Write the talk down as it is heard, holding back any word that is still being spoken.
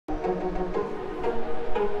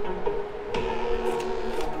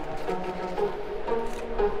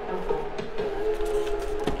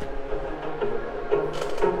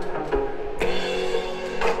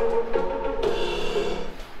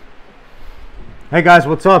Hey guys,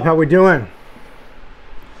 what's up? How we doing?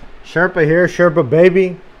 Sherpa here, Sherpa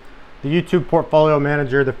baby, the YouTube portfolio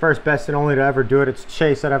manager, the first, best, and only to ever do it. It's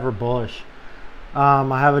Chase at Ever Bullish. I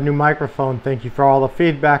have a new microphone. Thank you for all the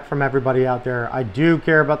feedback from everybody out there. I do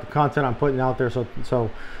care about the content I'm putting out there,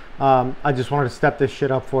 so I just wanted to step this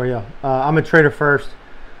shit up for you. I'm a trader first.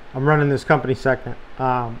 I'm running this company second.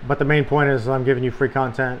 But the main point is I'm giving you free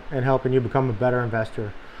content and helping you become a better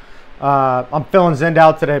investor. I'm feeling zenned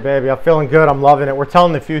out today, baby. I'm feeling good. I'm loving it. We're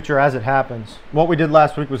telling the future as it happens. What we did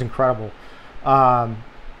last week was incredible.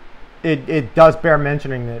 It does bear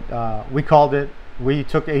mentioning that we called it. We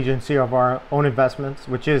took agency of our own investments,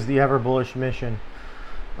 which is the Ever Bullish mission.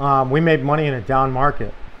 We made money in a down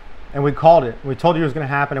market, and we called it. We told you it was going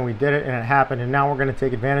to happen, and we did it, and it happened. And now we're going to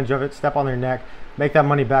take advantage of it, step on their neck, make that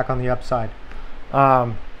money back on the upside.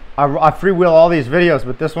 I freewheel all these videos,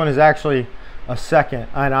 but this one is actually a second,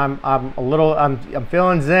 and I'm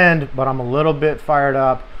feeling zenned, but I'm a little bit fired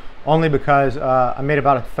up, only because I made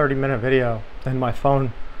about a 30-minute video and my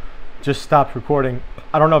phone just stopped recording.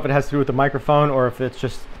 I don't know if it has to do with the microphone or if it's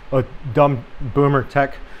just a dumb boomer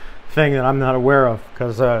tech thing that I'm not aware of,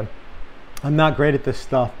 because I'm not great at this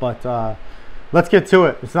stuff. But let's get to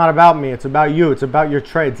it. It's not about me, it's about you, it's about your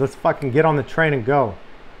trades. Let's fucking get on the train and go.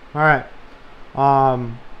 All right,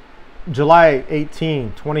 July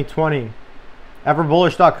 18, 2020.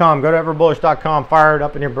 Everbullish.com. Go to everbullish.com. Fire it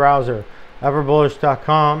up in your browser.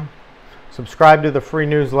 Everbullish.com. Subscribe to the free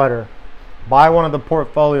newsletter. Buy one of the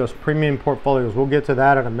portfolios, premium portfolios. We'll get to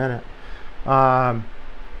that in a minute.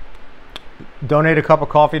 Donate a cup of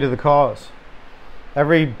coffee to the cause.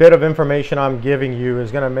 Every bit of information I'm giving you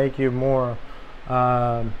is going to make you more,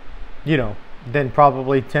 than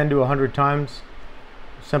probably 10 to 100 times.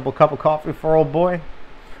 Simple cup of coffee for old boy.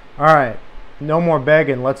 All right. No more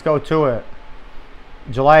begging. Let's go to it.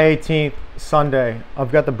 July 18th, Sunday.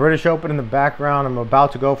 I've got the British Open in the background. I'm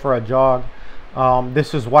about to go for a jog.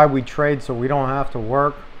 This is why we trade, so we don't have to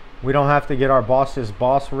work. We don't have to get our boss's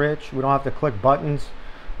boss rich. We don't have to click buttons.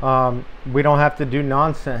 We don't have to do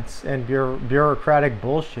nonsense and bureaucratic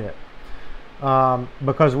bullshit,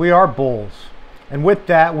 because we are bulls. And with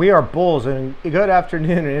that, we are bulls. And good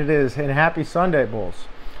afternoon it is, and happy Sunday, bulls.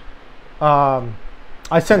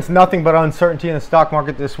 I sense nothing but uncertainty in the stock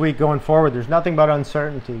market this week going forward. There's nothing but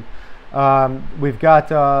uncertainty. We've got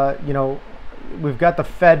the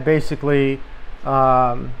Fed basically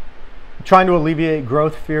trying to alleviate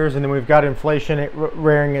growth fears, and then we've got inflation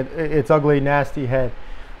rearing its ugly, nasty head.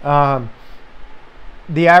 The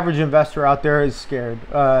average investor out there is scared.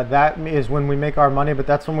 That is when we make our money, but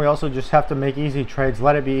that's when we also just have to make easy trades.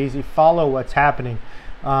 Let it be easy. Follow what's happening.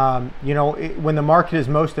 When the market is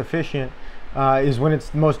most efficient, is when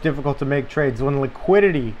it's most difficult to make trades. When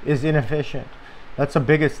liquidity is inefficient, that's the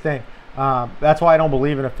biggest thing. That's why I don't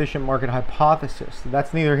believe in efficient market hypothesis.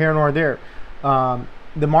 That's neither here nor there.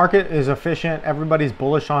 The market is efficient. Everybody's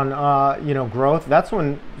bullish on growth. That's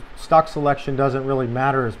when stock selection doesn't really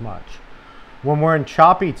matter as much. When we're in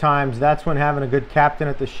choppy times, that's when having a good captain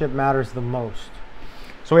at the ship matters the most.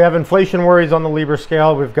 So we have inflation worries on the Libra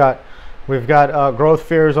scale. We've got growth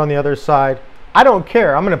fears on the other side. I don't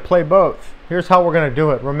care. I'm going to play both. Here's how we're going to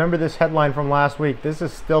do it. Remember this headline from last week. This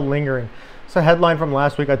is still lingering. It's a headline from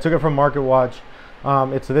last week. I took it from Market Watch.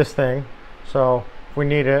 It's this thing. So if we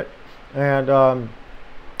need it. And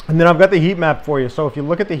then I've got the heat map for you. So if you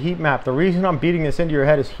look at the heat map, the reason I'm beating this into your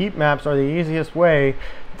head is heat maps are the easiest way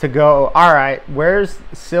to go, all right, where's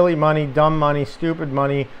silly money, dumb money, stupid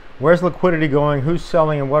money? Where's liquidity going? Who's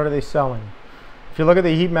selling and what are they selling? If you look at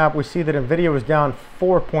the heat map, we see that Nvidia was down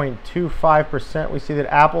 4.25%. We see that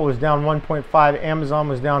Apple was down 1.5%. Amazon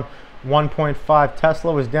was down 1.5%.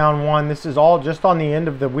 Tesla was down 1%. This is all just on the end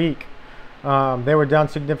of the week. They were down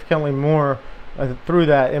significantly more through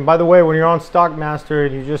that. And by the way, when you're on Stockmaster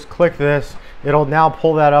and you just click this, it'll now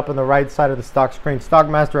pull that up on the right side of the stock screen.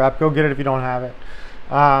 Stockmaster app, go get it if you don't have it.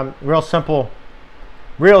 Real simple.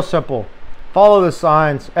 Real simple. Follow the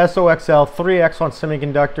signs. SOXL, 3X on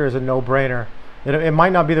semiconductor is a no-brainer. It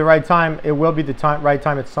might not be the right time. It will be the right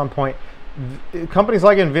time at some point. Companies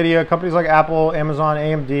like Nvidia, companies like Apple, Amazon,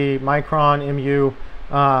 AMD, Micron, MU,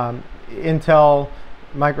 Intel,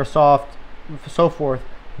 Microsoft, so forth.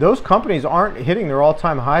 Those companies aren't hitting their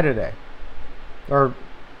all-time high today, or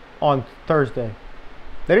on Thursday.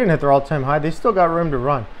 They didn't hit their all-time high. They still got room to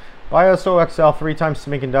run. Buy SOXL, 3 times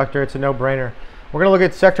semiconductor. It's a no-brainer. We're going to look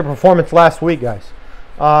at sector performance last week, guys.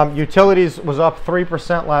 Utilities was up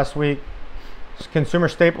 3% last week. Consumer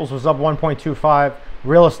staples was up 1.25.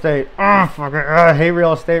 Real estate, hey,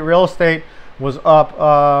 real estate. Real estate was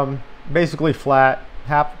up basically flat,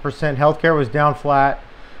 0.5%. Healthcare was down flat.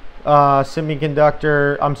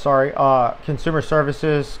 Semiconductor, I'm sorry, consumer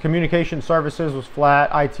services, communication services was flat,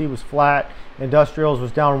 IT was flat, industrials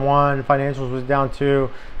was down 1, financials was down 2,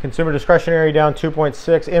 consumer discretionary down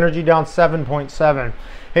 2.6, energy down 7.7.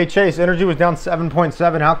 Hey Chase, energy was down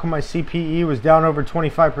 7.7. How come my CPE was down over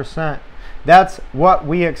 25%? That's what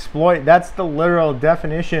we exploit. That's the literal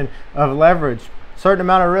definition of leverage. Certain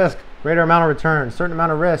amount of risk, greater amount of return. Certain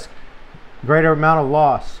amount of risk, greater amount of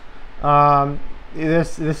loss.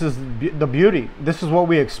 This is the beauty. This is what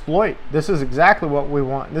we exploit. This is exactly what we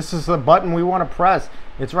want. This is the button we want to press.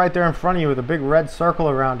 It's right there in front of you with a big red circle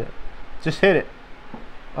around it. Just hit it.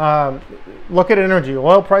 Look at energy.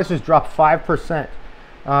 Oil prices dropped 5%.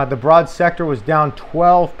 The broad sector was down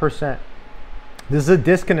 12%. This is a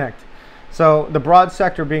disconnect. So the broad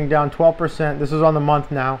sector being down 12%. This is on the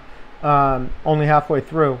month now, only halfway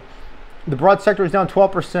through. The broad sector is down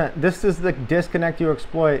 12%. This is the disconnect you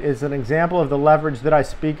exploit. Is an example of the leverage that I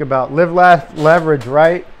speak about. Live, laugh, leverage,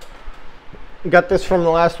 right? Got this from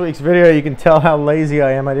the last week's video. You can tell how lazy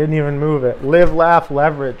I am. I didn't even move it. Live, laugh,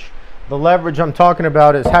 leverage. The leverage I'm talking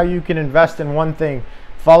about is how you can invest in one thing,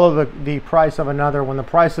 follow the price of another. When the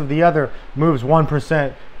price of the other moves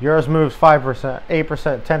 1%, yours moves 5%,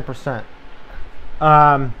 8%,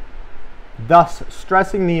 10%. Thus,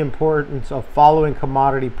 stressing the importance of following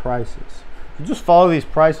commodity prices. If you just follow these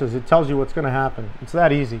prices, it tells you what's going to happen. It's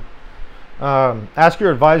that easy. Ask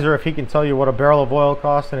your advisor if he can tell you what a barrel of oil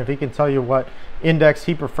costs and if he can tell you what index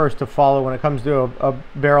he prefers to follow when it comes to a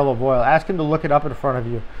barrel of oil. Ask him to look it up in front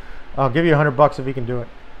of you. I'll give you $100 if he can do it.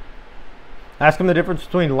 Ask him the difference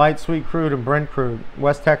between light sweet crude and Brent crude,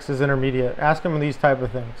 West Texas Intermediate. Ask him these type of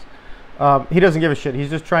things. He doesn't give a shit. He's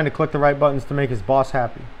just trying to click the right buttons to make his boss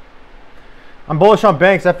happy. I'm bullish on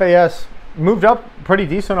banks. FAS moved up pretty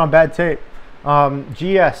decent on bad tape.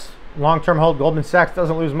 GS, long-term hold. Goldman Sachs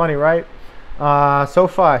doesn't lose money, right?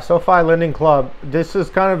 SoFi Lending Club. This is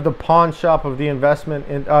kind of the pawn shop of the investment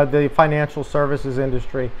in the financial services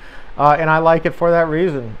industry. And I like it for that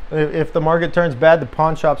reason. If the market turns bad, the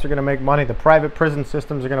pawn shops are going to make money. The private prison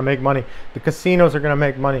systems are going to make money. The casinos are going to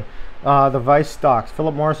make money. The Vice stocks.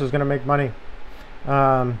 Philip Morris is going to make money.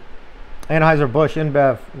 Anheuser-Busch,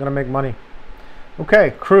 InBev, going to make money.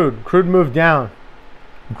 Okay, crude. Crude moved down.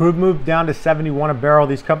 Crude moved down to 71 a barrel.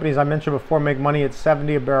 These companies I mentioned before make money at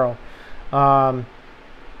 70 a barrel.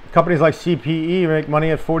 Companies like CPE make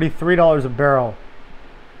money at $43 a barrel.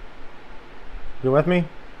 You with me?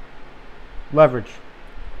 Leverage.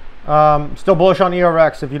 Still bullish on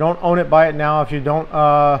ERX. If you don't own it, buy it now. If you don't,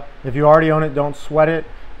 if you already own it, don't sweat it.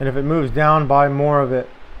 And if it moves down, buy more of it.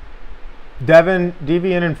 Devon,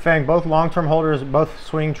 DVN, and Fang, both long-term holders, both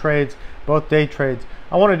swing trades, both day trades.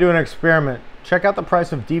 I want to do an experiment. Check out the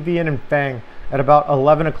price of DVN and Fang at about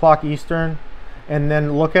 11 o'clock Eastern, and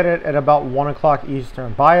then look at it at about 1 o'clock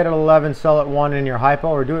Eastern. Buy it at 11, sell at 1 in your hypo,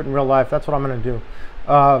 or do it in real life. That's what I'm going to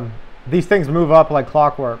do. These things move up like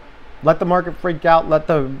clockwork. Let the market freak out. Let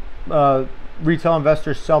the retail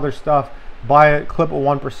investors sell their stuff. Buy it, clip at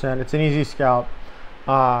 1%. It's an easy scalp.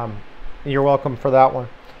 You're welcome for that one.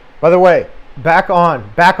 By the way, back on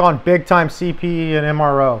big time CPE and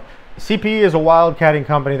MRO. CPE is a wildcatting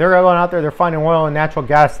company. They're going out there, they're finding oil and natural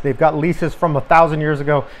gas. They've got leases from 1,000 years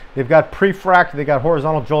ago. They've got pre-fracked, they got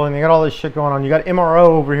horizontal drilling, they got all this shit going on. You got MRO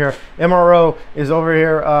over here. MRO is over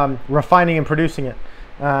here refining and producing it.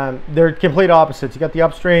 They're complete opposites. You got the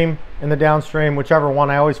upstream and the downstream, whichever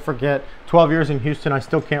one. I always forget. 12 years in Houston, I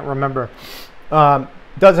still can't remember.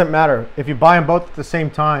 Doesn't matter. If you buy them both at the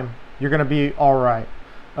same time, you're going to be all right.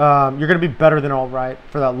 You're going to be better than all right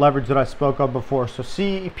for that leverage that I spoke of before. So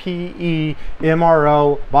CPE,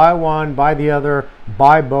 MRO, buy one, buy the other,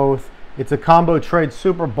 buy both. It's a combo trade,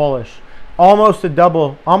 super bullish. Almost a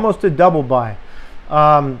double buy.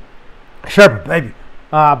 Sure, baby.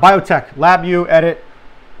 Biotech, Labu, Edit.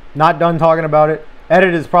 Not done talking about it.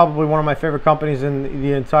 Edit is probably one of my favorite companies in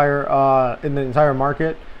the entire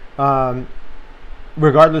market.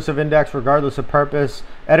 Regardless of index, regardless of purpose,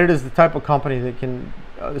 Edit is the type of company that can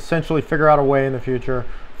essentially figure out a way in the future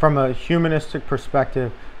from a humanistic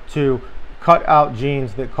perspective to cut out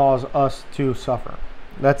genes that cause us to suffer.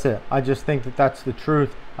 That's it. I just think that that's the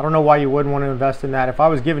truth. I don't know why you wouldn't want to invest in that. If I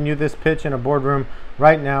was giving you this pitch in a boardroom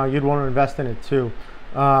right now, you'd want to invest in it too.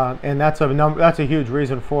 And that's a huge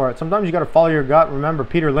reason for it. Sometimes you got to follow your gut. Remember,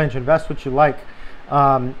 Peter Lynch, invest what you like.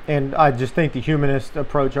 And I just think the humanist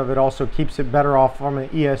approach of it also keeps it better off from an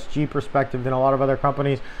ESG perspective than a lot of other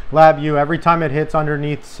companies. Labu, every time it hits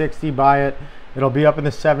underneath 60, buy it. It'll be up in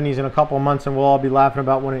the 70s in a couple of months, and we'll all be laughing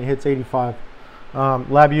about when it hits 85.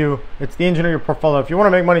 Labu, it's the engine of your portfolio. If you want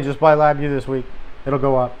to make money, just buy Labu this week. It'll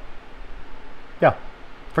go up. Yeah.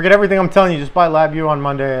 Forget everything I'm telling you. Just buy Labu on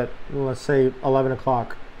Monday at, let's say, 11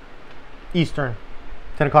 o'clock Eastern,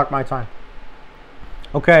 10 o'clock my time.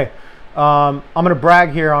 Okay, I'm going to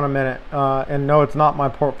brag here on a minute, and no, it's not my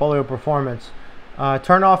portfolio performance.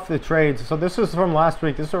 Turn off the trades. So this is from last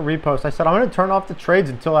week. This is a repost. I said I'm going to turn off the trades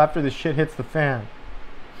until after the shit hits the fan.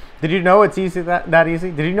 Did you know it's easy that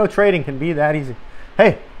easy? Did you know trading can be that easy?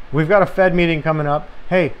 Hey, we've got a Fed meeting coming up.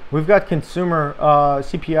 Hey, we've got consumer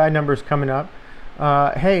CPI numbers coming up.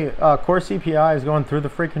 Hey, core CPI is going through the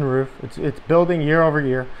freaking roof. It's building year over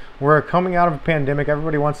year. We're coming out of a pandemic.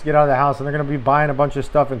 Everybody wants to get out of the house, and they're going to be buying a bunch of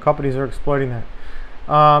stuff, and companies are exploiting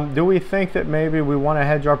that. Do we think that maybe we want to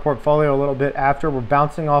hedge our portfolio a little bit after we're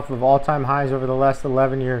bouncing off of all-time highs over the last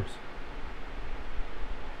 11 years?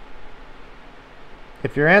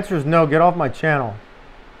 If your answer is no, get off my channel.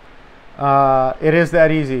 It is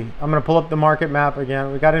that easy. I'm going to pull up the market map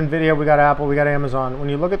again. We got Nvidia, we got Apple, we got Amazon. When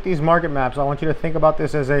you look at these market maps, I want you to think about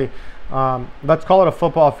this as a, let's call it a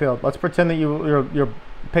football field. Let's pretend that you're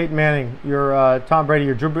Peyton Manning, you're Tom Brady,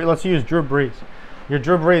 you're Drew Brees. Let's use Drew Brees. You're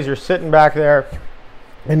Drew Brees, you're sitting back there,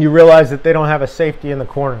 and you realize that they don't have a safety in the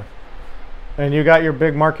corner. And you got your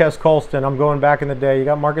big Marquez Colston. I'm going back in the day. You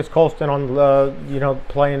got Marquez Colston on the,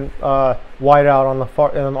 playing wide out on the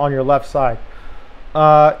far, on your left side.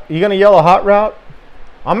 You gonna yell a hot route?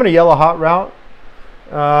 I'm gonna yell a hot route.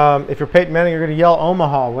 If you're Peyton Manning, you're gonna yell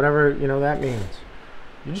Omaha, whatever that means.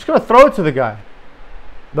 You're just gonna throw it to the guy.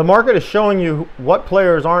 The market is showing you what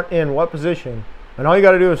players aren't in what position, and all you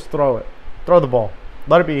got to do is throw it. Throw the ball.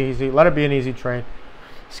 Let it be easy. Let it be an easy trade.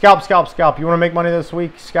 Scalp, scalp, scalp. You want to make money this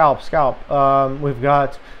week? Scalp, scalp. We've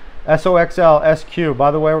got Soxl, SQ. By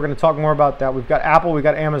the way, we're going to talk more about that. We've got Apple. We've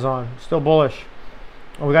got Amazon. Still bullish.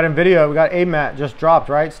 We got Nvidia. We got AMAT. Just dropped,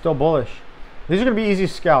 right? Still bullish. These are going to be easy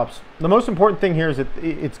scalps. The most important thing here is that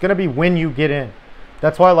it's going to be when you get in.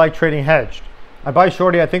 That's why I like trading hedged. I buy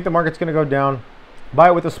Shorty. I think the market's going to go down. Buy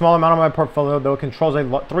it with a small amount of my portfolio, though it controls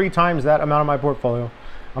 3 times that amount of my portfolio.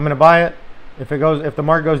 I'm going to buy it. If the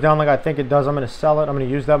market goes down like I think it does, I'm going to sell it. I'm going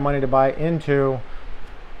to use that money to buy into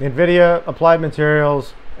Nvidia, Applied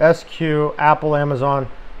Materials, SQ, Apple, Amazon,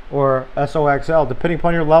 or Soxl. Depending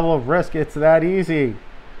upon your level of risk, it's that easy.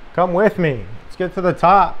 Come with me. Let's get to the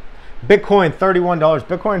top. Bitcoin, $31.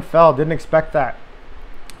 Bitcoin fell. Didn't expect that.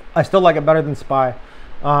 I still like it better than SPY.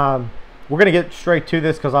 We're going to get straight to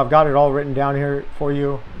this because I've got it all written down here for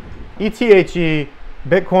you. ETHE,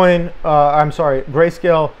 Bitcoin,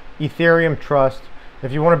 Grayscale, Ethereum Trust.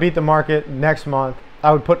 If you want to beat the market next month,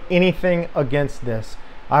 I would put anything against this.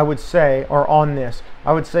 I would say, or on this,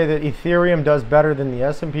 I would say that Ethereum does better than the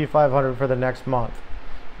S&P 500 for the next month.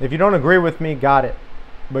 If you don't agree with me, got it.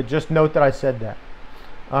 But just note that I said that.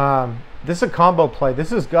 This is a combo play.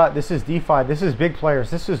 This is DeFi. This is big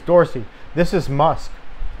players. This is Dorsey. This is Musk.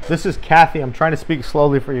 This is Kathy. I'm trying to speak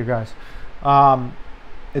slowly for you guys.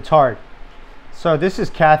 It's hard. So this is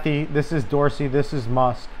Kathy. This is Dorsey. This is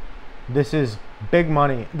Musk. This is big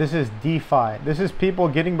money. This is DeFi. This is people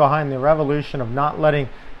getting behind the revolution of not letting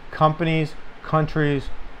companies, countries,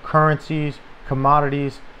 currencies,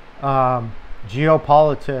 commodities,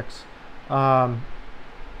 geopolitics,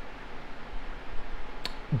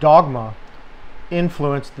 dogma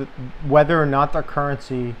influence whether or not the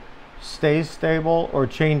currency stays stable or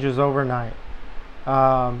changes overnight.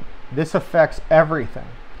 This affects everything,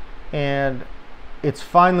 and it's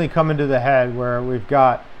finally coming to the head where we've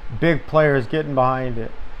got big players getting behind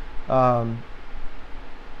it.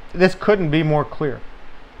 This couldn't be more clear.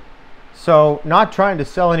 So, not trying to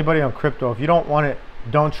sell anybody on crypto. If you don't want it,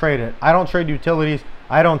 don't trade it. I don't trade utilities.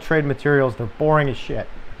 I don't trade materials. They're boring as shit.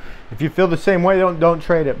 If you feel the same way, don't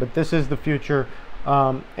trade it. But this is the future,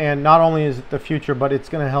 and not only is it the future, but it's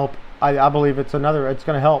going to help. I believe it's going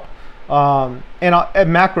to help. And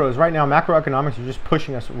macros right now, macroeconomics are just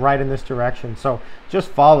pushing us right in this direction. So just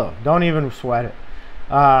follow. Don't even sweat it.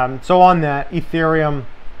 So on that, Ethereum,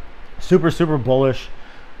 super bullish.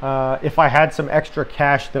 If I had some extra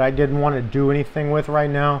cash that I didn't want to do anything with right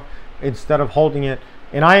now, instead of holding it,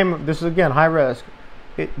 and this is again high risk,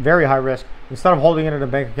 very high risk. Instead of holding it in a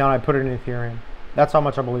bank account, I put it in Ethereum. That's how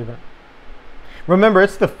much I believe in it. Remember,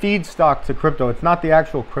 it's the feedstock to crypto. It's not the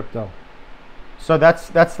actual crypto. So that's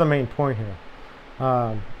the main point here.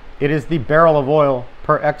 It is the barrel of oil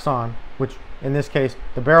per Exxon, which in this case,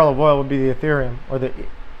 the barrel of oil would be the Ethereum, or the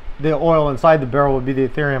oil inside the barrel would be the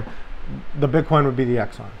Ethereum. The Bitcoin would be the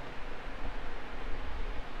Exxon.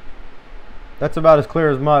 That's about as clear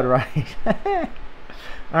as mud, right?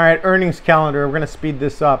 All right, earnings calendar. We're going to speed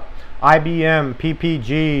this up. IBM,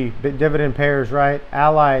 PPG, dividend pairs, right?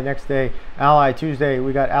 Ally next day. Ally Tuesday.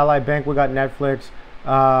 We got Ally Bank. We got Netflix.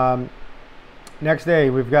 Next day,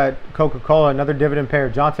 we've got Coca-Cola, another dividend pair.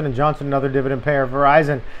 Johnson & Johnson, another dividend pair.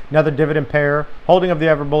 Verizon, another dividend pair. Holding of the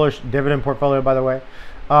ever bullish dividend portfolio, by the way.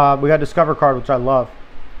 We got Discover Card, which I love.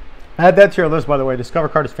 Add that to your list, by the way. Discover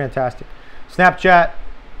Card is fantastic. Snapchat,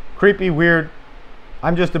 creepy, weird.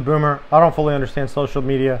 I'm just a boomer. I don't fully understand social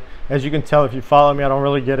media. As you can tell, if you follow me, I don't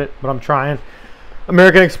really get it, but I'm trying.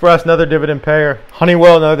 American Express, another dividend payer.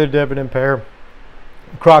 Honeywell, another dividend payer.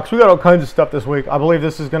 Crocs, we got all kinds of stuff this week. I believe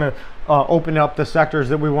this is going to open up the sectors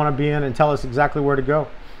that we want to be in and tell us exactly where to go.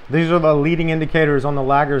 These are the leading indicators on the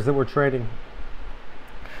laggers that we're trading.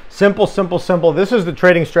 Simple, simple, simple. This is the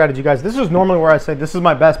trading strategy, guys. This is normally where I say this is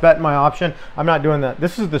my best bet and my option. I'm not doing that.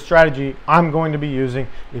 This is the strategy I'm going to be using.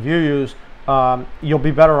 If you use, you'll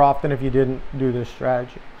be better off than if you didn't do this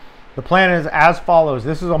strategy. The plan is as follows.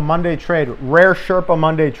 This is a Monday trade, rare Sherpa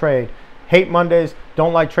Monday trade. Hate Mondays,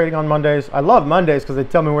 don't like trading on Mondays. I love Mondays because they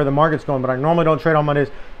tell me where the market's going, but I normally don't trade on Mondays.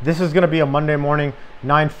 This is going to be a Monday morning,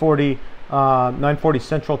 9:40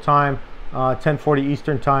 Central Time, 10:40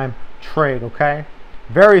 Eastern Time trade, okay?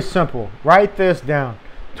 Very simple. Write this down.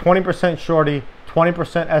 20% Shorty,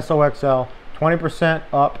 20% SOXL, 20%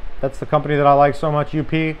 up. That's the company that I like so much,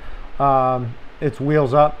 UP. It's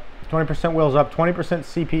Wheels Up. 20% Wheels Up, 20%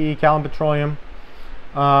 CPE, Callum Petroleum,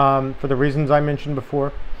 for the reasons I mentioned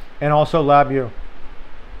before. And also Labu.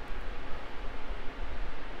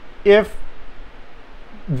 If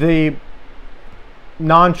the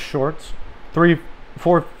non-shorts,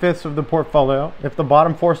 3/4 of the portfolio, if the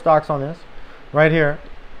bottom 4 stocks on this, right here,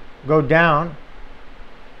 go down,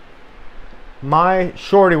 my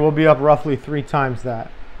shorty will be up roughly 3 times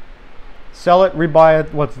that. Sell it, rebuy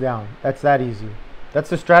it, what's down. That's that easy.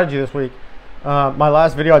 That's the strategy this week. My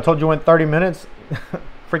last video, I told you went 30 minutes.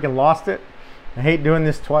 Freaking lost it. I hate doing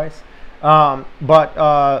this twice.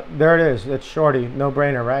 But there it is. It's Shorty. No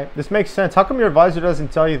brainer, right? This makes sense. How come your advisor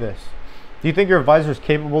doesn't tell you this? Do you think your advisor is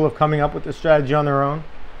capable of coming up with this strategy on their own?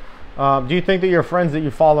 Do you think that your friends that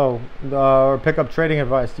you follow or pick up trading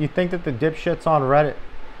advice, do you think that the dipshits on Reddit,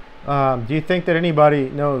 do you think that anybody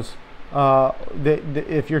knows that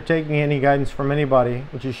if you're taking any guidance from anybody,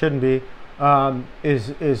 which you shouldn't be,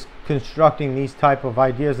 is constructing these type of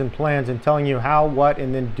ideas and plans and telling you how, what,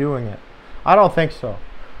 and then doing it? I don't think so.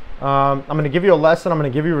 I'm going to give you a lesson, I'm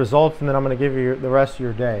going to give you results, and then I'm going to give you the rest of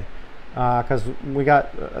your day. Because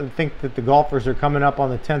I think that the golfers are coming up on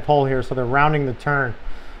the 10th hole here, so they're rounding the turn.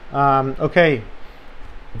 Okay,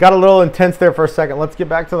 got a little intense there for a second. Let's get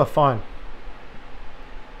back to the fun.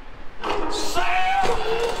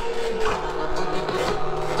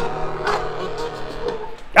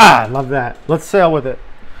 I love that. Let's sail with it.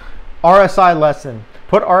 RSI lesson.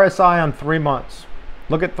 Put RSI on 3 months.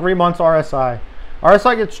 Look at 3 months RSI.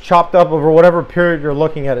 RSI gets chopped up over whatever period you're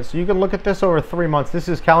looking at it. So you can look at this over 3 months. This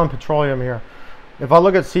is Callum Petroleum here. If I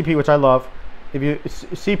look at CP, which I love, if you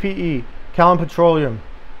CPE, Callum Petroleum,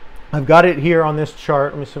 I've got it here on this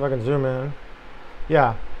chart. Let me see if I can zoom in.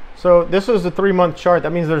 Yeah. So this is a 3 month chart.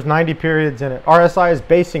 That means there's 90 periods in it. RSI is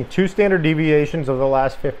basing 2 standard deviations of the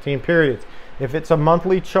last 15 periods. If it's a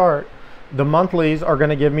monthly chart, the monthlies are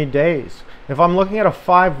going to give me days. If I'm looking at a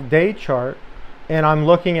 5-day chart and I'm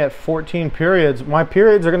looking at 14 periods, my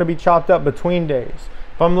periods are going to be chopped up between days.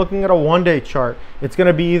 If I'm looking at a 1-day chart, it's going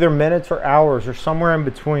to be either minutes or hours or somewhere in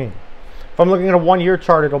between. If I'm looking at a 1-year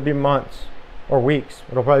chart, it'll be months or weeks.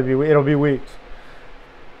 It'll be weeks.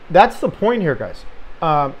 That's the point here, guys.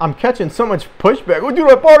 I'm catching so much pushback. Oh,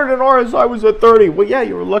 dude, I bought it in RSI was at 30. Well, yeah,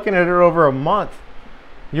 you were looking at it over a month.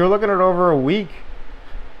 You're looking at it over a week.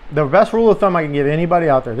 The best rule of thumb I can give anybody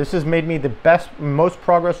out there, this has made me the best, most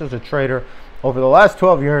progress as a trader over the last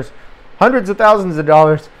 12 years. Hundreds of thousands of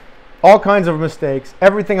dollars, all kinds of mistakes,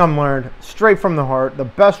 everything I'm learned, straight from the heart. The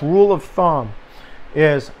best rule of thumb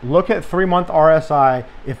is look at 3 month RSI.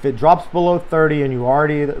 If it drops below 30 and you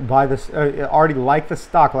already buy this, already like the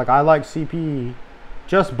stock, like I like CPE,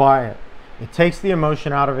 just buy it. It takes the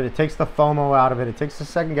emotion out of it. It takes the FOMO out of it. It takes the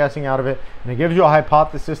second guessing out of it. And it gives you a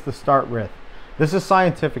hypothesis to start with. This is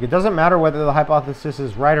scientific. It doesn't matter whether the hypothesis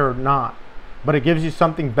is right or not, but it gives you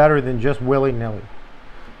something better than just willy-nilly.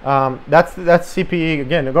 That's CPE.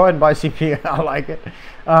 Again, go ahead and buy CPE. I like it.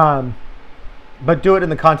 But do it in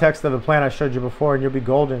the context of the plan I showed you before and you'll be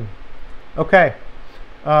golden. Okay.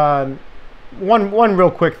 One real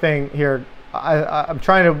quick thing here. I'm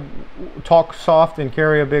trying to talk soft and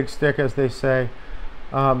carry a big stick, as they say,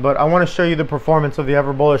 but I want to show you the performance of the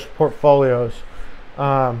ever bullish portfolios.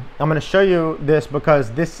 I'm going to show you this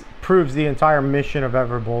because this proves the entire mission of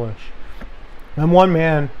ever bullish. I'm one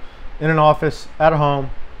man in an office at home,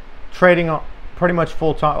 trading pretty much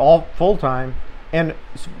full time, And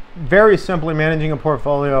very simply managing a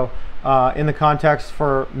portfolio in the context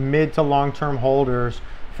for mid to long-term holders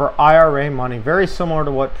for IRA money, very similar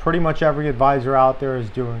to what pretty much every advisor out there is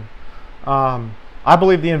doing. I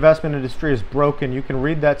believe the investment industry is broken. You can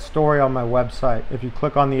read that story on my website if you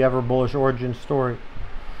click on the Ever Bullish origin story.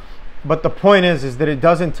 But the point is that it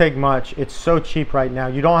doesn't take much. It's so cheap right now.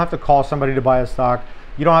 You don't have to call somebody to buy a stock.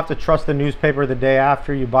 You don't have to trust the newspaper the day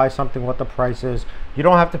after you buy something what the price is. You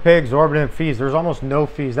don't have to pay exorbitant fees. There's almost no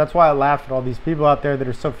fees. That's why I laugh at all these people out there that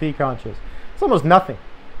are so fee conscious. It's almost nothing.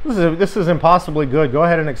 This is impossibly good. Go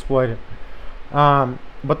ahead and exploit it.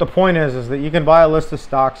 But the point is that you can buy a list of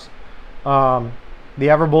stocks. The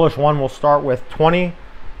Ever Bullish one will start with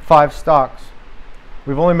 25 stocks.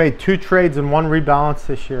 We've only made 2 trades and 1 rebalance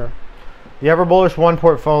this year. The Ever Bullish one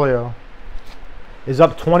portfolio is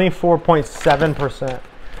up 24.7%.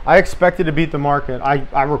 I expected to beat the market.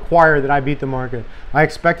 I require that I beat the market. I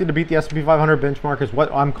expected to beat the S&P 500 benchmark is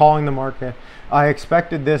what I'm calling the market. I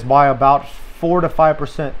expected this by about 4 to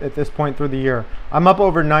 5% at this point through the year. I'm up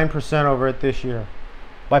over 9% over it this year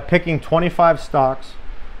by picking 25 stocks,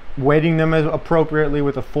 weighting them as appropriately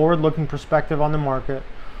with a forward-looking perspective on the market,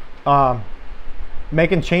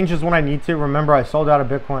 making changes when I need to. Remember, I sold out of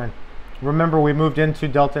Bitcoin. Remember, we moved into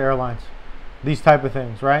Delta Airlines. These type of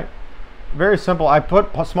things, right? Very simple. I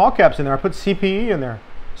put small caps in there. I put CPE in there.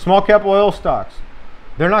 Small cap oil stocks.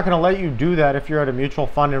 They're not going to let you do that if you're at a mutual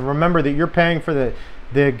fund. And remember that you're paying for the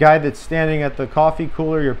guy that's standing at the coffee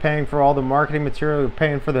cooler. You're paying for all the marketing material. You're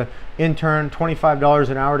paying for the intern $25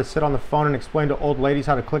 an hour to sit on the phone and explain to old ladies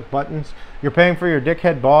how to click buttons. You're paying for your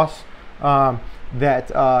dickhead boss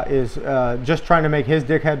that is just trying to make his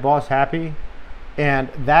dickhead boss happy. And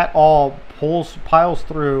that all piles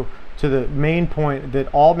through to the main point that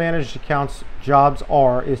all managed accounts jobs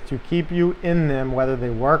is to keep you in them whether they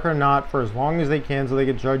work or not for as long as they can so they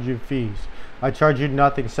can charge you fees. I charge you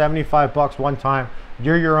nothing, 75 bucks one time.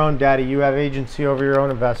 You're your own daddy. You have agency over your own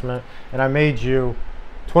investment, and I made you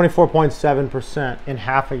 24.7% in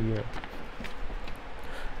half a year.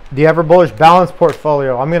 The Ever Bullish Balanced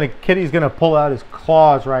portfolio. Kitty's gonna pull out his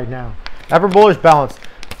claws right now. Ever Bullish Balanced.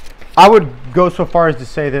 I would go so far as to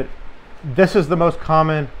say that this is the most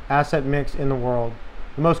common asset mix in the world.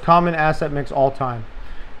 The most common asset mix all time.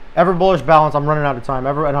 Ever Bullish Balance, I'm running out of time.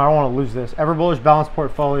 And I don't want to lose this. Ever Bullish Balance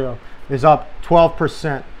portfolio is up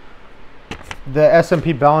 12%. The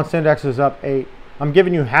S&P Balance Index is up 8%. I'm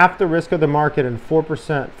giving you half the risk of the market and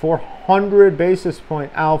 4%. 400 basis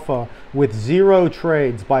point alpha with 0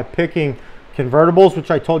 trades by picking convertibles,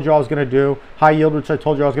 which I told you I was going to do. High yield, which I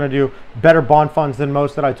told you I was going to do. Better bond funds than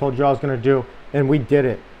most that I told you I was going to do. And we did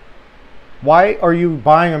it. Why are you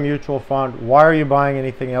buying a mutual fund? Why are you buying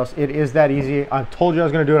anything else? It is that easy. I told you I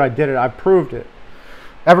was going to do it. I did it. I proved it.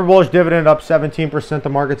 Ever Bullish dividend up 17%. The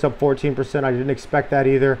market's up 14%. I didn't expect that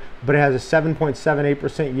either, but it has a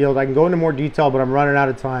 7.78% yield. I can go into more detail, but I'm running out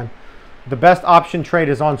of time. The best option trade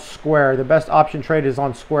is on Square. The best option trade is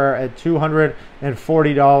on Square at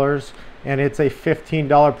 $240, and it's a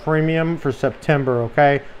 $15 premium for September,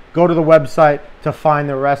 okay? Go to the website to find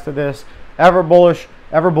the rest of this. Ever Bullish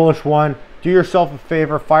 1. Do yourself a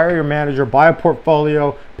favor, fire your manager, buy a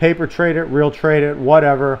portfolio, paper trade it, real trade it,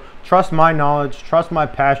 whatever. Trust my knowledge, trust my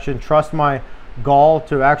passion, trust my gall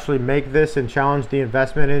to actually make this and challenge the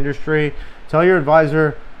investment industry. Tell your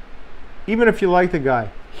advisor, even if you like the guy,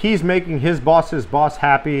 he's making his boss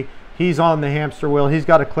happy. He's on the hamster wheel. He's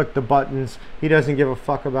got to click the buttons. He doesn't give a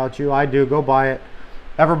fuck about you. I do. Go buy it.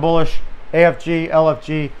 Ever Bullish, AFG,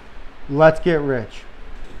 LFG. Let's get rich.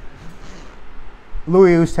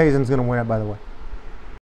 Louis Oosthuizen's going to win it, by the way.